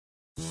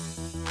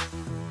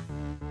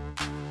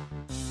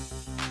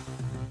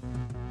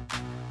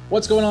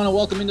What's going on, and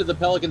welcome into the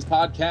Pelicans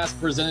podcast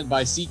presented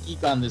by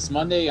SeatGeek on this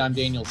Monday. I'm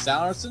Daniel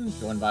Salerson,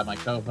 joined by my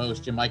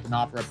co-host Jim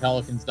Eichenhofer at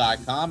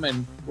Pelicans.com,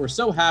 and we're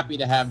so happy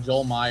to have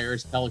Joel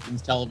Meyers,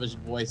 Pelicans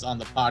television voice, on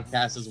the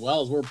podcast as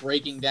well, as we're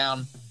breaking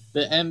down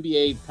the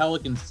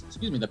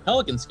the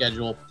Pelicans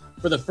schedule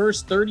for the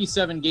first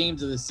 37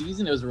 games of the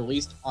season. It was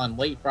released on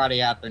late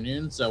Friday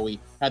afternoon, so we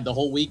had the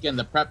whole weekend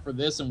to prep for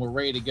this, and we're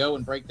ready to go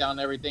and break down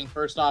everything.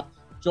 First off,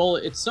 Joel,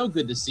 it's so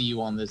good to see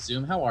you on this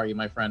Zoom. How are you,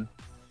 my friend?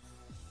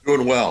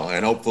 Doing well,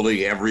 and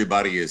hopefully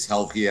everybody is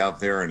healthy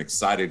out there and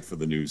excited for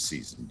the new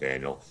season,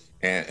 Daniel.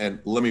 And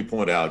let me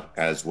point out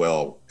as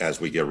well, as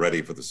we get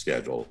ready for the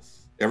schedule,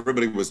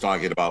 everybody was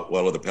talking about,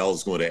 well, are the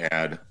Pels going to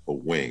add a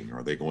wing?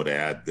 Are they going to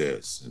add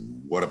this?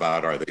 And what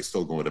about, are they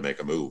still going to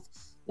make a move?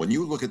 When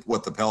you look at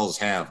what the Pels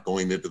have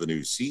going into the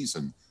new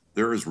season,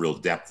 there is real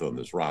depth on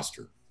this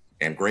roster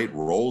and great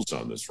roles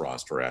on this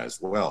roster as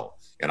well.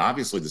 And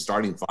obviously the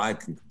starting five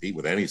can compete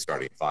with any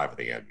starting five in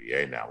the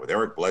NBA now, with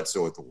Eric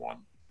Bledsoe at the 1,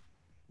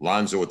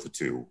 Lonzo at the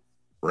 2,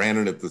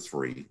 Brandon at the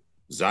 3,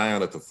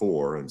 Zion at the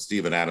 4, and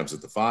Steven Adams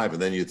at the 5.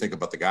 And then you think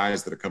about the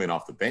guys that are coming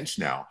off the bench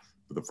now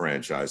for the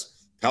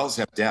franchise. Pels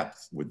have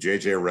depth with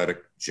J.J. Redick,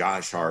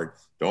 Josh Hart.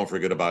 Don't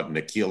forget about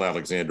Nickeil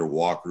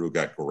Alexander-Walker, who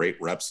got great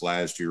reps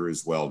last year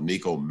as well.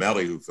 Nico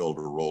Melli, who filled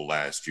a role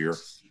last year.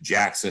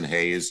 Jackson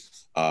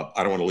Hayes. I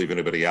don't want to leave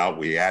anybody out.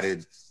 We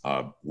added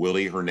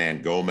Willie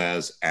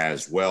Hernan-Gomez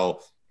as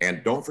well.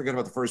 And don't forget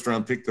about the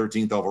first-round pick,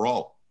 13th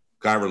overall,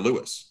 Kyra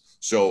Lewis.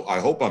 So I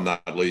hope I'm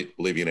not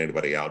leaving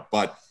anybody out.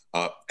 But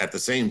at the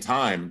same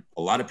time,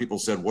 a lot of people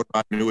said, what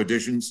about new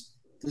additions?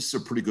 This is a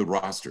pretty good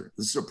roster.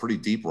 This is a pretty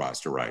deep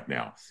roster right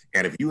now.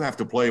 And if you have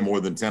to play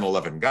more than 10,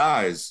 11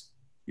 guys,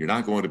 you're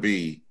not going to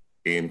be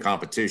in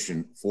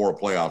competition for a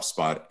playoff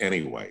spot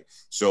anyway.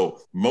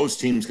 So most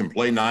teams can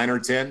play 9 or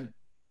 10,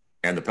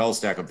 and the Pels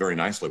stack up very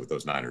nicely with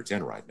those 9 or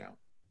 10 right now.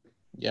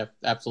 Yeah,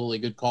 absolutely.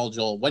 Good call,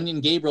 Joel.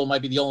 Wenyen Gabriel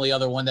might be the only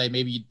other one that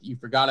maybe you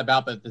forgot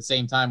about, but at the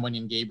same time,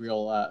 Wenyen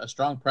Gabriel, a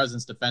strong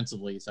presence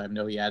defensively. So I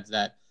know he adds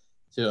that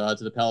to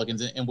the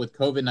Pelicans. And with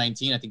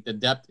COVID-19, I think the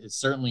depth is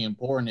certainly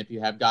important if you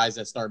have guys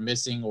that start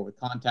missing or with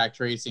contact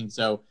tracing.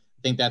 So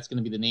I think that's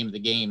going to be the name of the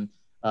game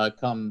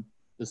come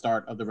the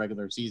start of the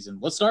regular season.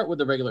 Let's start with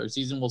the regular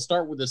season. We'll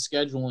start with the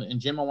schedule. And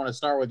Jim, I want to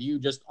start with you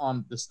just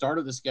on the start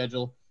of the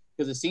schedule,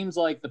 because it seems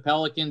like the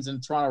Pelicans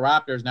and Toronto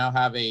Raptors now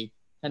have a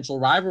potential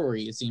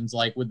rivalry, it seems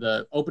like, with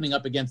the opening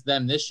up against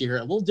them this year.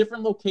 A little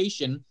different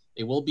location.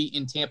 They will be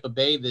in Tampa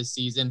Bay this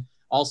season.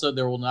 Also,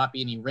 there will not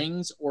be any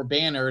rings or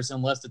banners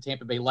unless the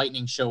Tampa Bay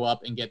Lightning show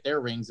up and get their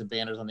rings and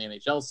banners on the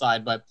NHL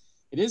side. But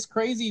it is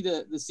crazy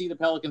to see the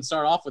Pelicans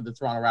start off with the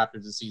Toronto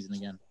Raptors this season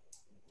again.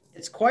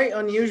 It's quite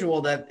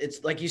unusual that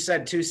it's, like you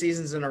said, 2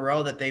 seasons in a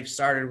row that they've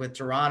started with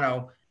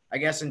Toronto, I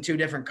guess in 2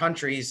 different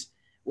countries.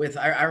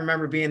 I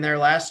remember being there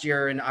last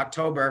year in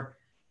October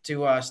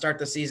to start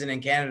the season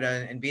in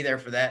Canada and be there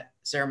for that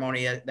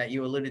ceremony that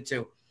you alluded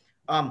to.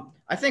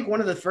 I think one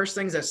of the first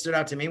things that stood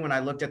out to me when I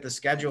looked at the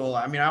schedule,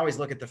 I mean, I always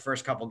look at the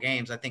first couple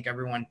games. I think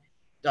everyone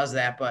does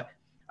that, but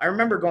I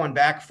remember going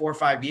back 4 or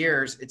 5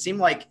 years, it seemed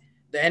like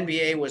the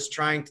NBA was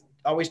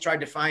always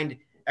tried to find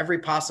every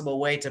possible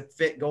way to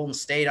fit Golden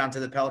State onto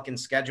the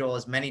Pelicans schedule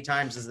as many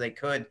times as they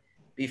could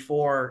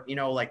before,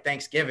 like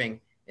Thanksgiving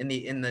in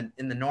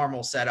the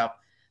normal setup.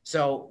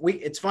 So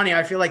it's funny.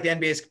 I feel like the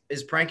NBA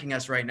is pranking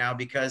us right now,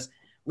 because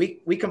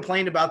we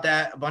complained about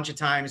that a bunch of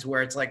times,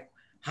 where it's like,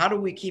 how do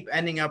we keep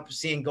ending up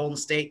seeing Golden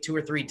State 2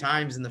 or 3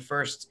 times in the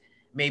first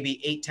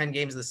maybe 8-10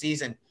 games of the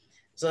season?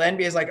 So the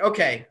NBA is like,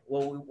 okay,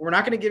 well, we're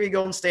not going to give you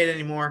Golden State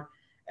anymore,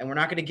 and we're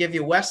not going to give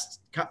you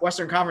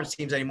Western Conference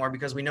teams anymore,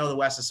 because we know the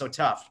West is so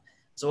tough.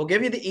 So we'll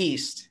give you the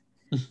East,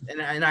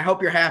 and I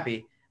hope you're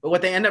happy. But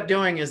what they end up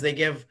doing is they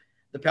give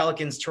the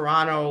Pelicans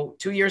Toronto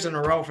 2 years in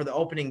a row for the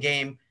opening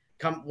game,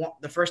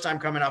 the first time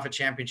coming off a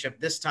championship,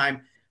 this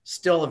time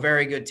still a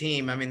very good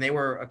team. I mean, they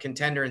were a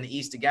contender in the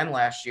East again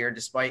last year,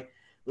 despite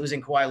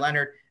losing Kawhi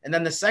Leonard. And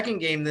then the second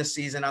game this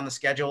season on the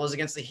schedule is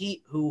against the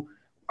Heat, who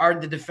are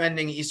the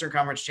defending Eastern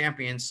Conference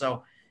champions.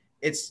 So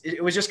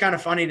it was just kind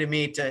of funny to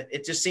me.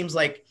 It just seems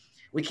like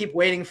we keep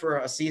waiting for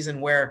a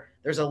season where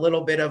there's a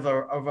little bit of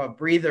a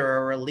breather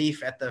or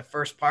relief at the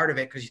first part of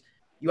it, because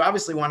you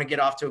obviously want to get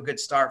off to a good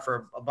start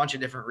for a bunch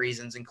of different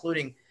reasons,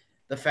 including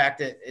the fact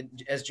that,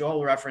 as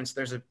Joel referenced,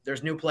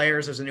 there's new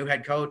players, there's a new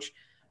head coach.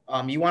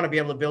 You want to be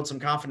able to build some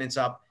confidence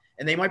up,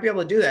 and they might be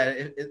able to do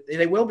that.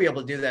 They will be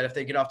able to do that if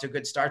they get off to a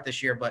good start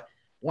this year. But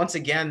once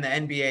again, the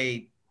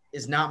NBA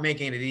is not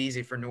making it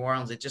easy for New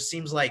Orleans. It just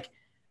seems like,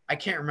 I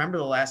can't remember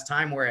the last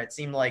time where it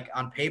seemed like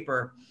on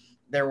paper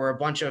there were a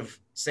bunch of,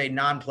 say,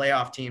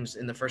 non-playoff teams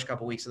in the first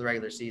couple weeks of the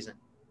regular season.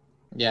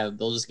 Yeah,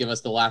 they'll just give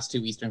us the last 2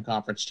 Eastern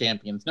Conference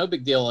champions. No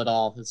big deal at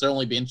all. It'll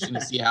certainly be interesting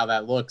to see how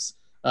that looks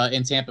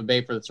in Tampa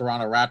Bay for the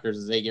Toronto Raptors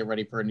as they get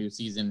ready for a new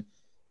season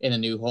in a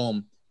new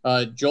home.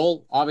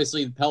 Joel,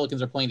 obviously the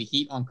Pelicans are playing the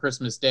Heat on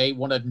Christmas Day,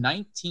 one of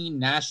 19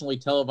 nationally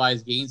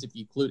televised games if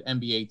you include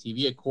NBA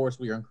TV. Of course,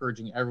 we are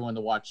encouraging everyone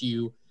to watch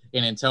you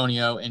and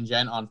Antonio and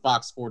Jen on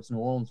Fox Sports New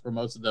Orleans for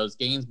most of those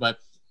games, but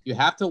you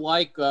have to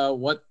like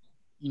what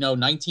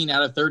 19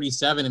 out of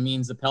 37, it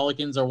means the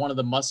Pelicans are one of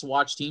the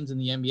must-watch teams in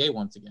the NBA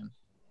once again.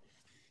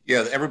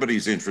 Yeah,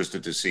 everybody's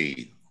interested to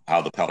see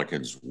how the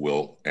Pelicans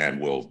will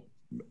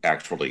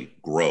actually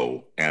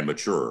grow and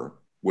mature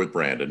with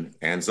Brandon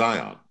and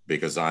Zion,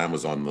 because Zion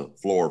was on the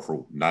floor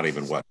for not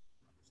even what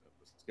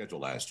schedule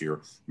last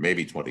year,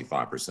 maybe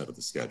 25% of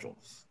the schedule.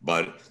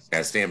 But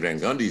as Stan Van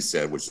Gundy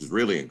said, which is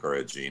really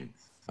encouraging,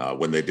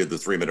 when they did the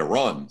 3-minute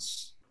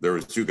runs, there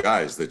was two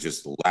guys that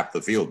just lapped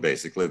the field.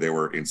 Basically, they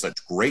were in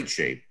such great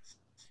shape,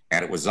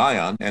 and it was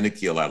Zion and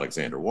Nickeil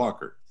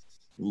Alexander-Walker.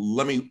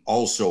 Let me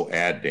also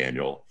add,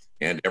 Daniel,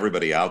 and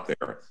everybody out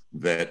there,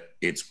 that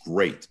it's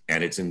great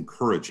and it's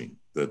encouraging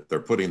that they're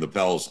putting the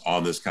Pels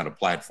on this kind of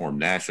platform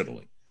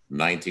nationally.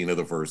 19 of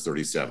the first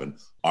 37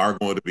 are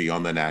going to be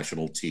on the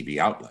national TV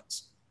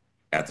outlets.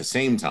 At the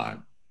same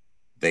time,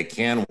 they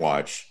can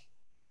watch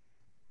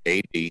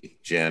AD,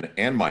 Jen,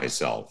 and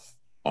myself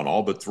on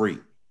all but 3.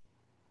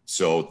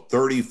 So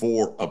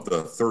 34 of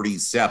the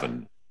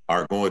 37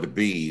 are going to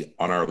be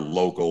on our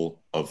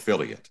local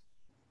affiliate.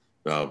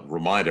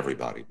 Remind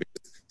everybody,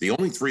 the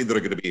only 3 that are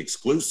going to be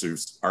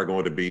exclusives are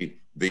going to be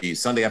the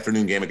Sunday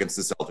afternoon game against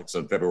the Celtics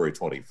on February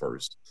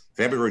 21st.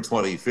 February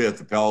 25th,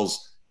 the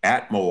Pels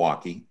at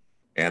Milwaukee,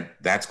 and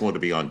that's going to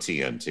be on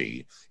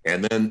TNT.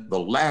 And then the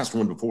last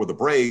one before the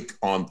break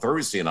on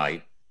Thursday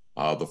night,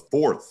 the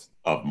 4th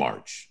of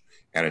March.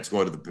 And it's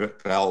going to the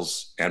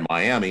Pels and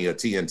Miami, a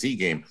TNT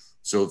game.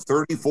 So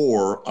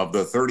 34 of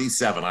the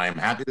 37, I am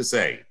happy to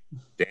say,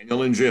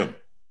 Daniel and Jim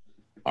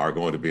are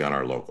going to be on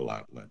our local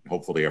outlet.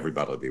 Hopefully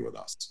everybody will be with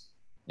us.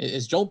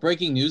 Is Joel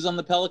breaking news on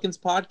the Pelicans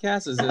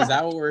podcast? Is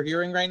that what we're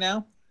hearing right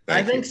now?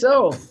 I think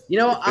so.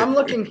 I'm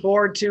looking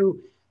forward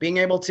to being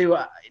able to,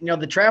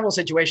 the travel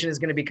situation is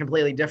going to be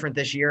completely different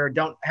this year.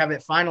 Don't have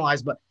it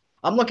finalized, but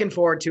I'm looking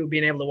forward to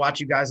being able to watch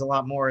you guys a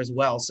lot more as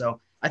well. So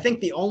I think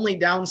the only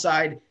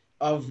downside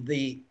of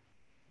the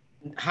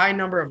high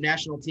number of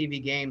national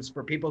TV games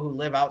for people who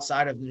live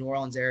outside of the New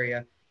Orleans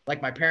area,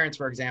 like my parents,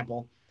 for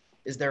example,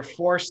 is they're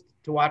forced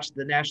to watch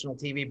the national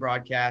TV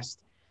broadcast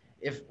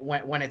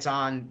when it's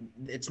on.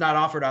 It's not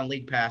offered on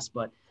League Pass,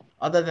 but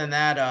other than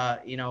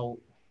that,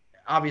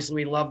 obviously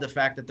we love the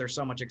fact that there's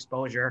so much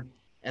exposure,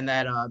 and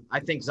that I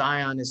think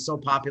Zion is so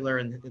popular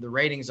and the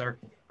ratings are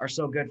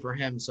so good for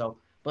him. So,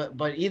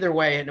 but either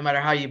way, no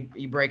matter how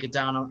you break it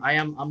down,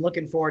 I'm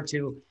looking forward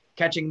to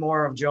catching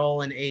more of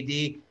Joel and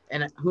AD,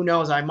 and who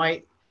knows, I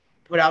might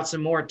put out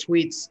some more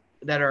tweets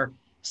that are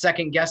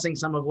second guessing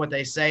some of what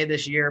they say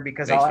this year,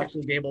 because I'll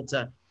actually be able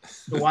to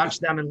watch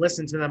them and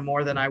listen to them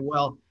more than I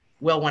will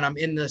when I'm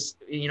in this,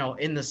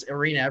 in this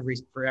arena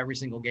for every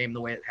single game,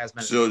 the way it has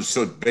been.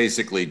 So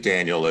basically,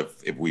 Daniel,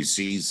 if we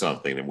see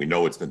something and we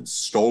know it's been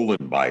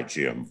stolen by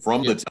Jim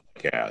from the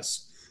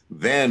telecast,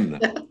 then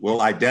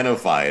we'll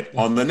identify it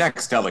on the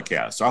next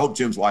telecast. So I hope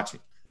Jim's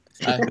watching.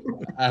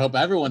 I hope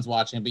everyone's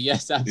watching, but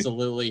yes,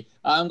 absolutely.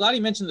 I'm glad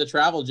you mentioned the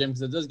travel, Jim,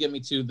 because it does get me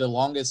to the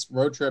longest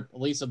road trip, at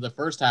least of the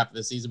first half of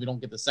the season. We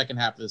don't get the second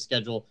half of the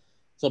schedule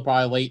until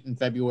probably late in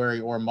February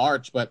or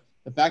March. But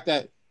the fact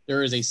that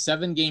there is a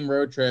 7-game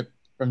road trip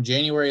from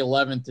January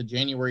 11th to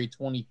January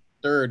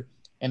 23rd,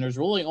 and there's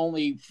really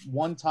only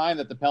one time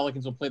that the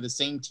Pelicans will play the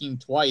same team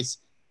twice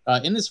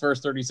in this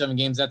first 37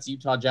 games. That's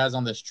Utah Jazz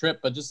on this trip.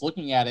 But just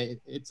looking at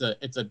it, it's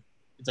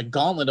a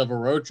gauntlet of a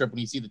road trip when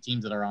you see the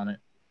teams that are on it.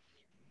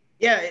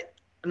 Yeah,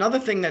 another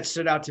thing that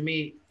stood out to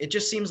me, it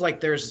just seems like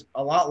there's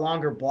a lot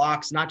longer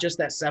blocks, not just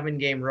that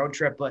 7-game road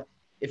trip, but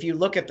if you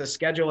look at the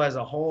schedule as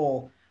a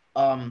whole,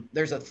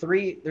 there's a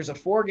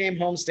 4-game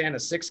homestand, a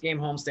 6-game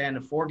homestand, a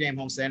 4-game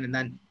homestand, and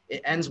then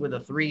it ends with a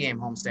 3-game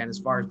homestand as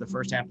far as the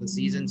first half of the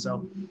season.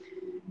 So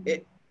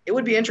it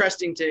would be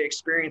interesting to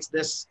experience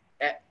this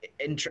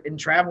in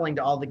traveling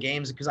to all the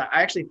games, because I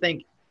actually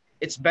think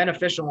it's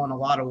beneficial in a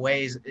lot of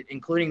ways,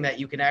 including that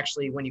you can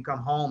actually, when you come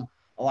home,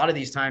 a lot of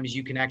these times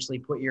you can actually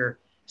put your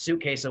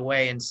suitcase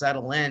away and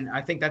settle in.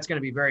 I think that's going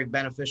to be very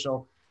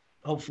beneficial,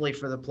 hopefully,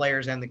 for the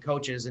players and the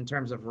coaches in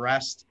terms of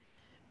rest.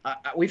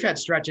 We've had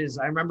stretches.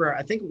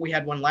 I think we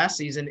had one last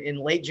season in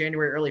late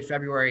January, early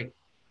February,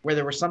 where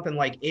there was something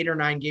like 8 or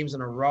 9 games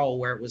in a row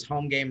where it was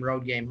home game,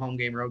 road game, home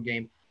game, road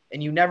game.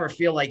 And you never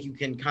feel like you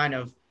can kind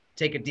of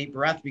take a deep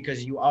breath,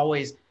 because you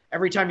always,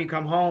 every time you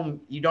come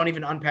home, you don't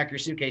even unpack your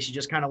suitcase. You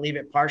just kind of leave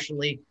it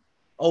partially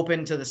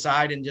open to the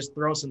side and just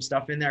throw some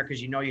stuff in there,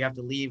 because you have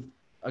to leave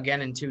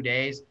again in 2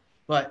 days.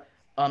 But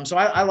so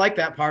I like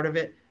that part of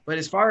it. But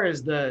as far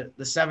as the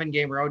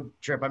 7-game road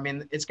trip, I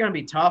mean, it's going to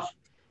be tough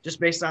just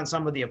based on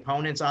some of the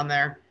opponents on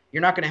there.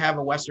 You're not going to have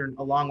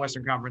a long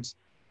Western Conference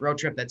road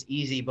trip that's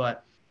easy.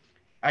 But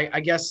I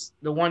guess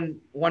the one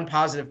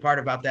positive part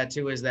about that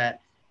too is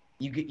that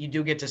you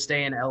do get to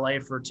stay in LA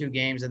for 2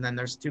 games, and then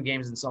there's 2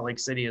 games in Salt Lake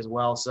City as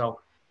well. So,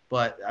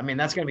 but I mean,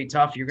 that's going to be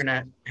tough. You're going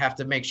to have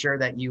to make sure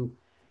that you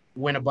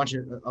win a bunch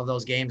of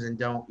those games, and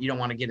you don't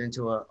want to get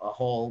into a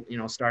hole,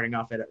 starting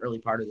off at an early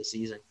part of the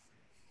season.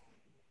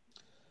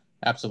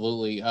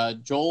 Absolutely.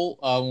 Joel,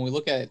 when we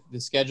look at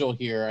the schedule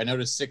here, I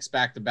noticed 6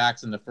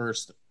 back-to-backs in the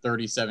first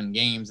 37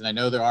 games, and I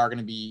know there are going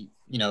to be,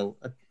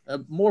 a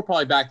more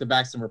probably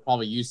back-to-backs than we're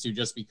probably used to,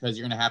 just because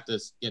you're going to have to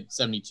get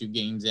 72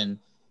 games in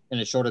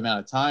a short amount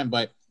of time.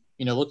 But,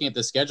 looking at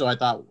the schedule, I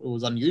thought what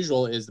was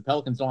unusual is the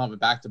Pelicans don't have a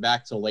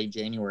back-to-back till late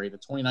January. The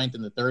 29th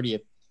and the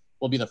 30th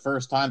will be the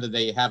first time that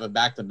they have a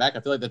back-to-back. I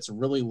feel like that's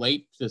really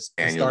late to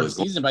start the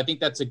season, but I think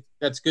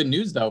that's good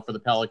news, though, for the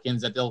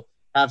Pelicans, that they'll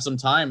have some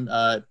time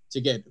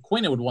to get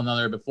acquainted with one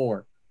another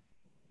before.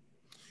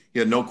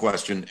 Yeah, no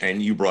question.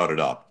 And you brought it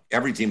up.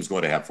 Every team's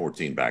going to have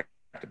 14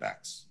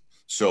 back-to-backs.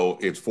 So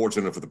it's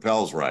fortunate for the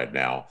Pels right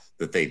now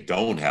that they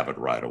don't have it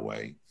right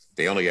away.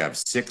 They only have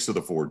 6 of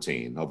the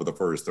 14 over the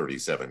first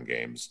 37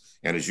 games.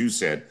 And as you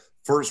said,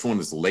 first one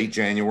is late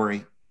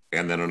January,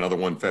 and then another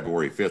one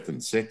February 5th and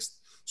 6th.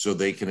 So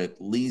they can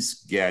at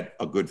least get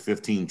a good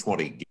 15,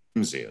 20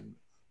 games in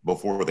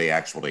before they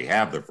actually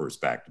have their first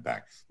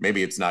back-to-back.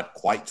 Maybe it's not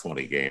quite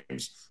 20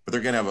 games, but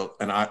they're going to have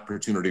an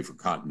opportunity for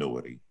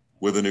continuity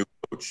with a new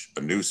coach,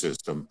 a new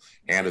system.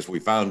 And as we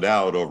found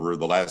out over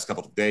the last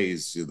couple of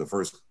days, the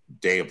first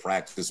day of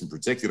practice in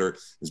particular,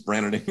 as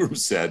Brandon Ingram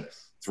said,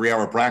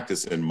 3-hour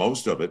practice, and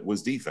most of it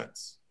was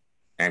defense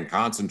and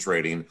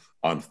concentrating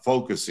on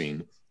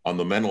focusing on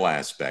the mental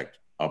aspect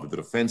of the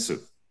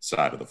defensive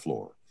side of the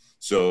floor.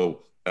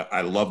 So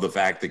I love the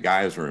fact that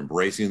guys are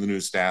embracing the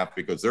new staff,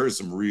 because there are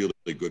some really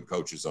good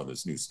coaches on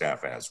this new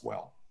staff as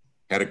well.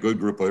 Had a good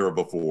group here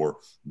before.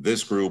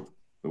 This group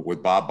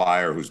with Bob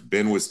Byer, who's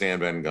been with Stan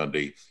Van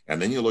Gundy, and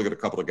then you look at a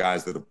couple of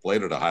guys that have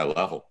played at a high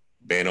level.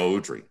 Beno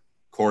Udrih,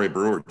 Corey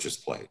Brewer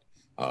just played.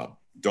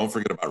 Don't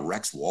forget about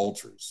Rex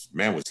Walters.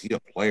 Man, was he a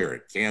player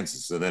at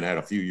Kansas and then had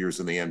a few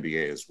years in the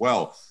NBA as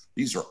well.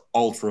 These are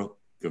ultra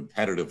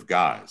competitive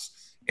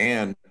guys.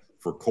 And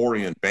for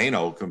Corey and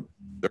Beno,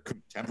 they're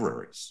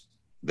contemporaries.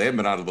 They haven't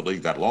been out of the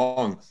league that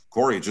long.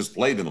 Corey just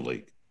played in the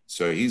league.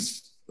 So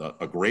he's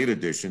a great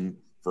addition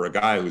for a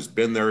guy who's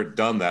been there,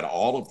 done that,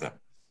 all of them.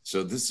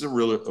 So this is a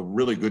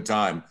really good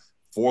time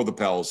for the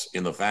Pels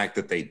in the fact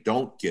that they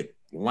don't get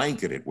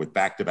blanketed with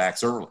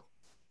back-to-backs early.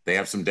 They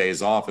have some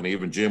days off. And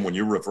even, Jim, when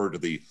you refer to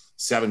the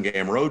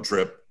 7-game road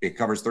trip, it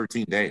covers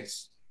 13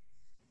 days.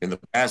 In the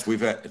past,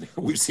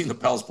 we've seen the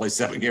Pels play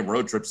 7-game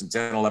road trips in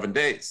 10, 11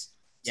 days.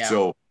 Yeah.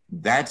 So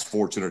that's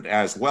fortunate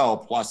as well.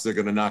 Plus, they're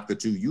going to knock the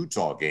 2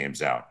 Utah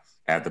games out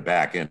at the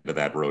back end of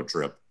that road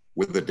trip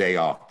with the day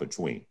off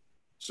between.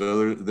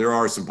 So there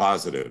are some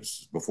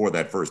positives before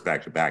that first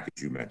back-to-back,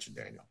 as you mentioned,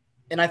 Daniel.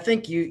 And I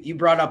think you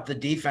brought up the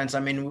defense. I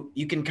mean,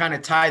 you can kind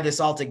of tie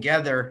this all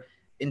together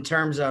in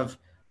terms of,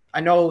 I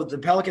know the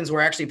Pelicans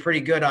were actually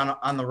pretty good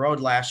on the road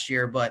last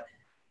year, but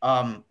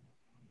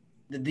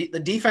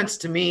the defense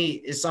to me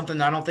is something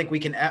that I don't think we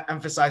can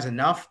emphasize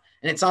enough.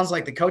 And it sounds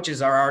like the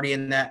coaches are already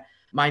in that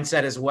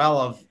mindset as well,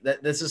 of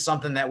that this is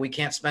something that we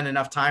can't spend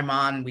enough time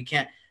on. We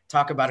can't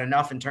talk about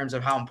enough in terms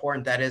of how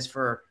important that is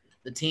for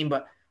the team.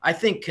 But I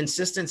think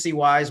consistency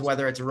wise,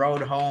 whether it's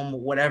road, home,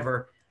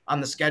 whatever on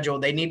the schedule,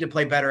 they need to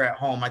play better at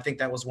home. I think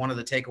that was one of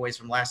the takeaways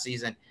from last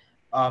season.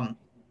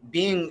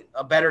 Being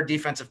a better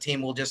defensive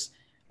team will just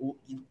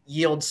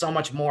yield so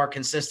much more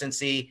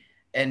consistency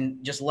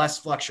and just less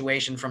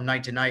fluctuation from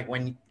night to night,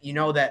 when you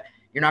know that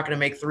you're not going to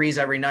make threes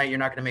every night. You're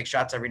not going to make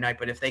shots every night,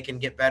 but if they can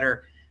get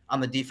better on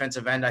the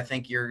defensive end, I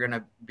think you're going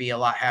to be a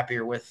lot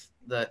happier with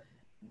the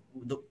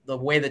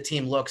way the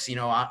team looks,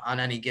 on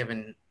any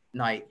given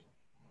night.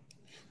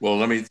 Well,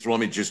 let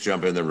me just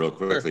jump in there real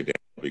quickly, Dan,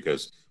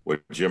 because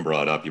what Jim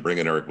brought up, you bring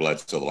in Eric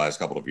Bledsoe the last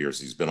couple of years.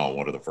 He's been on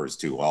one of the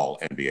first 2 all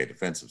NBA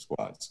defensive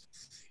squads.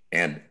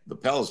 And the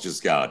Pels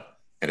just got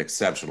an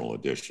exceptional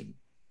addition,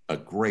 a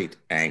great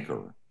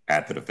anchor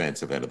at the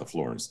defensive end of the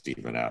floor in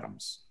Steven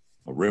Adams,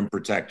 a rim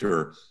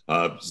protector.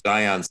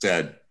 Zion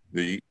said,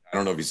 I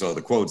don't know if you saw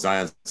the quote,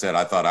 Zion said,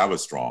 "I thought I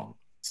was strong."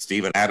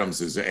 Steven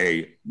Adams is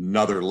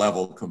another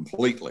level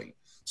completely.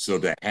 So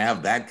to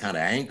have that kind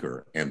of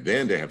anchor, and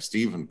then to have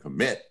Steven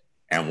commit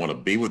and want to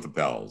be with the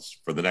Pels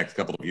for the next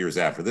couple of years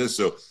after this.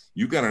 So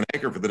you've got an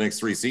anchor for the next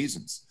 3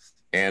 seasons.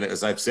 And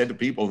as I've said to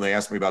people, and they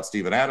ask me about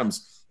Steven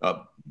Adams,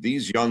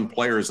 these young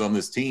players on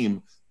this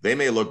team, they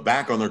may look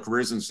back on their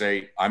careers and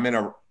say, I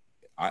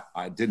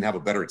didn't have a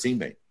better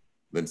teammate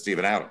than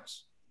Steven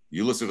Adams.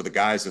 You listen to the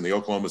guys in the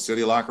Oklahoma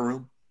City locker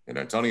room, and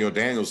Antonio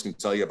Daniels can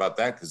tell you about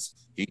that, because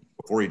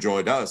before he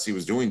joined us, he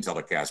was doing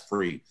telecast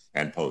pre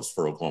and post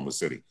for Oklahoma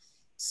City.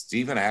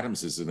 Steven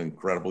Adams is an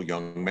incredible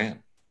young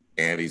man,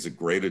 and he's a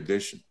great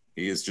addition.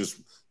 He is just,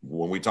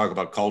 when we talk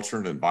about culture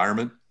and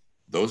environment,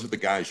 those are the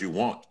guys you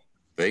want.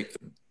 They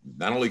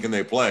not only can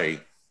they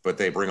play, but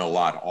they bring a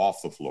lot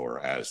off the floor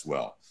as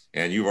well.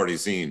 And you've already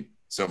seen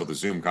some of the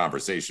Zoom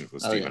conversations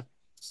with Steven. Yeah.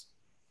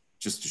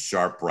 Just a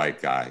sharp,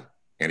 bright guy,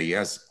 and he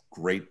has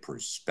great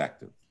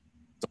perspective.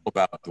 It's all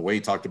about the way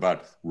he talked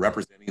about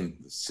representing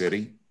the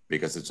city,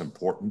 because it's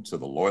important to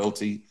the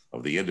loyalty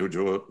of the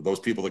individual, those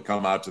people that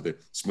come out to the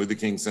Smoothie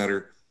King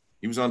Center.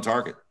 He was on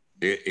target.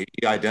 He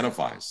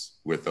identifies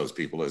with those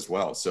people as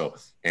well. So,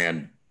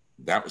 and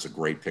that was a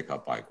great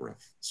pickup by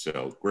Griff.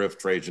 So Griff,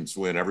 Trajan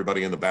Swin,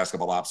 everybody in the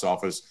basketball ops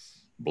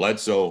office,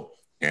 Bledsoe,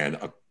 and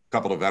a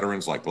couple of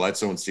veterans like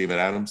Bledsoe and Steven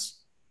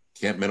Adams,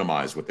 can't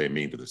minimize what they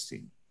mean to this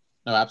team.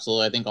 No,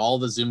 absolutely. I think all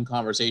the Zoom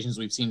conversations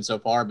we've seen so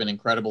far have been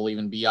incredible.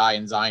 Even BI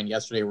and Zion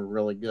yesterday were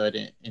really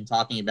good in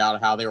talking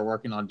about how they were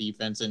working on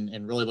defense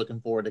and really looking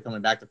forward to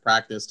coming back to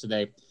practice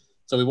today.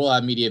 So we will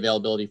have media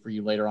availability for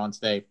you later on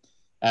today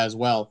as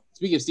well.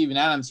 Speaking of Steven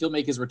Adams, he'll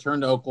make his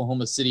return to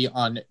Oklahoma City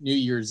on New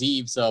Year's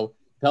Eve. So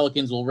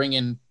Pelicans will ring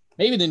in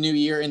maybe the new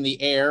year in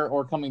the air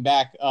or coming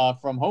back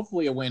from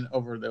hopefully a win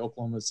over the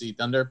Oklahoma City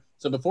Thunder.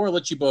 So before I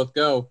let you both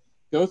go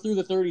through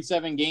the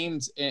 37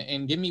 games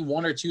and give me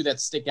one or two that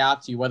stick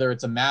out to you, whether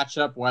it's a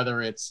matchup,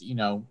 whether it's, you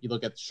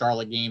look at the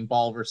Charlotte game,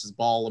 Ball versus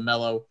Ball,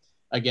 LaMelo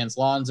against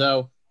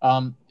Lonzo.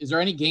 Is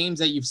there any games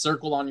that you've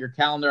circled on your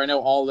calendar? I know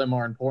all of them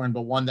are important,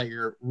 but one that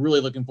you're really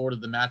looking forward to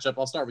the matchup.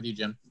 I'll start with you,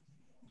 Jim.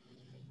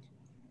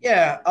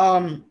 Yeah.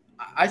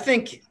 I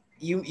think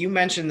you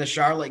mentioned the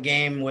Charlotte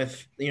game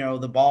with,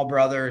 the Ball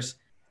brothers.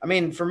 I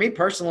mean, for me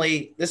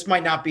personally, this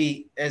might not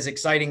be as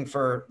exciting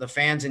for the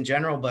fans in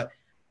general, but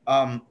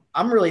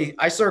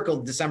I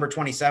circled December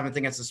 27th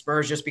against the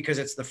Spurs just because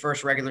it's the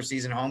first regular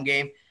season home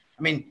game.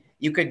 I mean,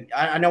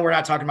 I know we're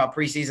not talking about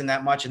preseason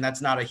that much, and that's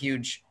not a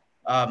huge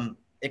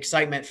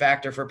excitement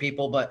factor for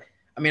people, but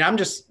I mean,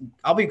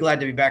 I'll be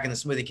glad to be back in the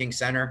Smoothie King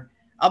Center.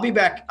 I'll be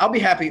back. I'll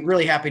be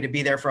really happy to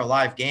be there for a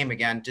live game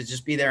again, to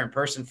just be there in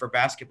person for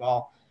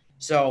basketball.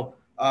 So,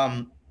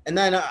 and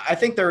then I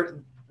think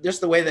they're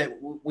just the way that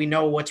we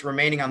know what's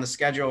remaining on the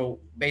schedule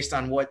based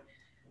on what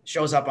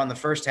shows up on the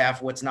first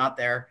half, what's not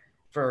there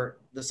for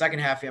the second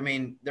half. I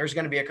mean, there's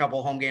going to be a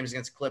couple home games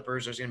against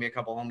Clippers. There's going to be a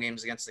couple home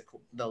games against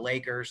the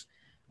Lakers.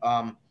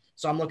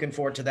 So I'm looking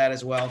forward to that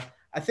as well.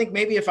 I think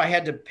maybe if I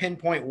had to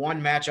pinpoint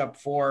one matchup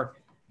for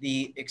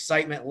the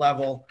excitement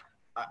level,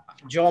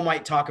 Joel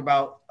might talk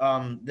about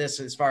this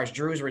as far as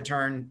Drew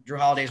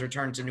Holiday's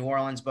return to New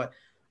Orleans, but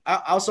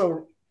I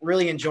also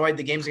really enjoyed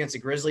the games against the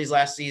Grizzlies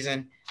last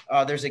season.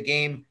 There's a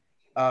game,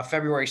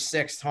 February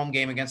 6th, home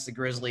game against the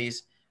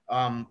Grizzlies.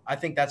 I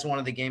think that's one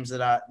of the games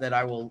that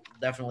I will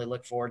definitely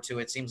look forward to.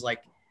 It seems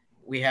like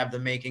we have the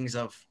makings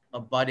of a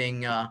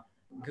budding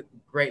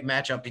great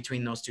matchup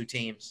between those two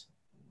teams.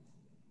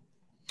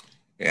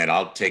 And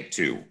I'll take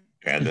two,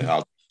 and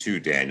I'll two,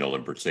 Daniel,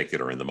 in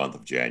particular, in the month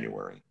of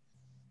January.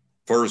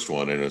 First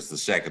one, and it's the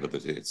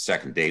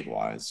second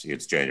date-wise,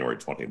 it's January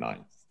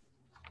 29th.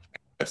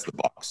 That's the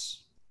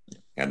Bucks.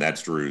 And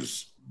that's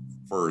Drew's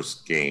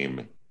first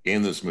game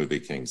in the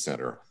Smoothie King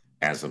Center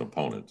as an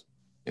opponent.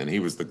 And he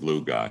was the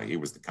glue guy. He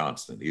was the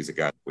constant. He's a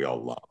guy we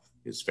all love.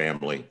 His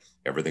family,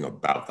 everything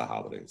about the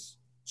holidays.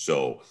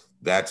 So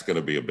that's going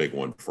to be a big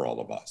one for all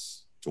of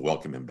us to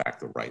welcome him back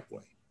the right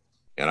way.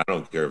 And I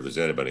don't care if there's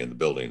anybody in the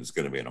building, it's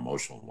going to be an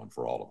emotional one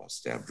for all of us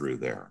to have Drew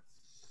there.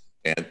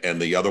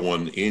 And the other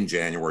one in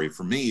January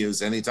for me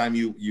is anytime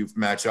you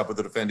match up with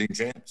the defending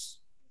champs.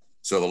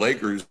 So the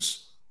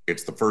Lakers,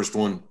 it's the first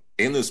one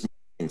in this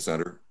meeting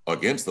center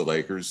against the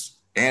Lakers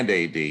and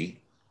AD,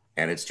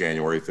 and it's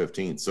January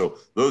 15th. So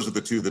those are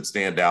the two that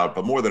stand out.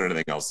 But more than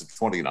anything else, the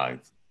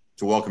 29th,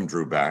 to welcome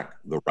Drew back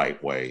the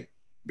right way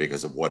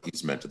because of what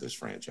he's meant to this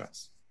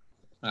franchise.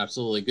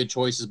 Absolutely. Good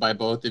choices by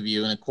both of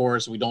you. And of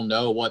course, we don't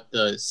know what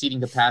the seating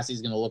capacity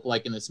is going to look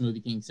like in the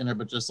Smoothie King Center,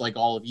 but just like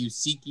all of you,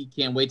 SeatGeek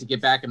can't wait to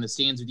get back in the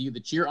stands with you to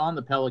cheer on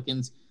the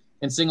Pelicans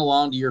and sing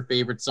along to your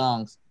favorite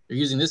songs. They're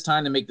using this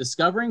time to make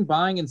discovering,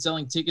 buying, and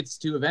selling tickets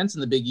to events in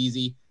the Big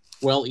Easy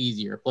well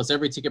easier. Plus,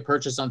 every ticket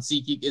purchased on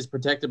SeatGeek is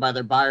protected by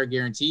their buyer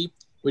guarantee,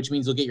 which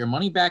means you'll get your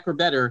money back or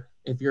better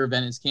if your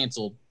event is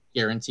canceled,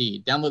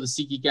 guaranteed. Download the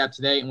SeatGeek app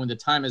today, and when the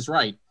time is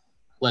right,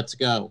 let's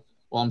go.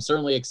 Well, I'm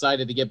certainly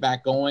excited to get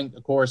back going.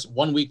 Of course,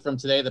 1 week from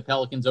today, the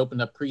Pelicans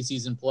opened up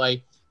preseason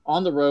play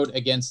on the road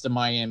against the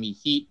Miami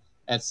Heat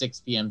at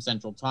 6 p.m.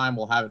 Central Time.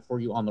 We'll have it for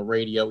you on the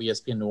radio,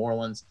 ESPN New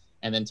Orleans.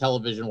 And then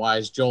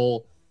television-wise,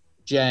 Joel,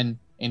 Jen,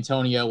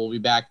 Antonio will be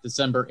back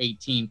December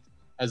 18th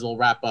as we'll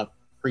wrap up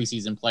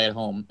preseason play at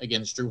home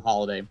against Drew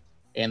Holiday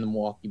and the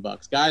Milwaukee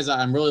Bucks. Guys,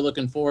 I'm really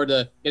looking forward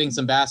to getting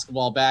some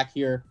basketball back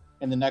here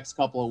in the next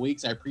couple of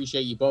weeks. I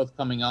appreciate you both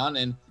coming on,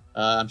 and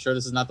I'm sure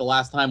this is not the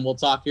last time we'll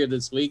talk here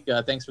this week.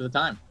 Thanks for the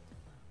time.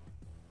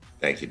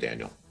 Thank you,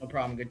 Daniel. No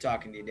problem. Good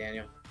talking to you,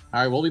 Daniel.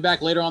 All right, we'll be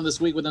back later on this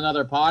week with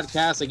another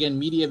podcast. Again,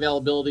 media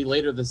availability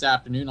later this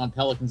afternoon on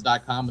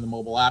Pelicans.com and the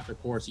mobile app.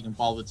 Of course, you can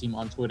follow the team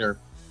on Twitter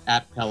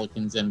at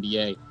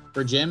PelicansNBA.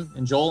 For Jim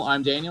and Joel,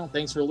 I'm Daniel.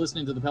 Thanks for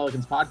listening to the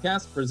Pelicans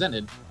podcast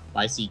presented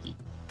by SeatGeek.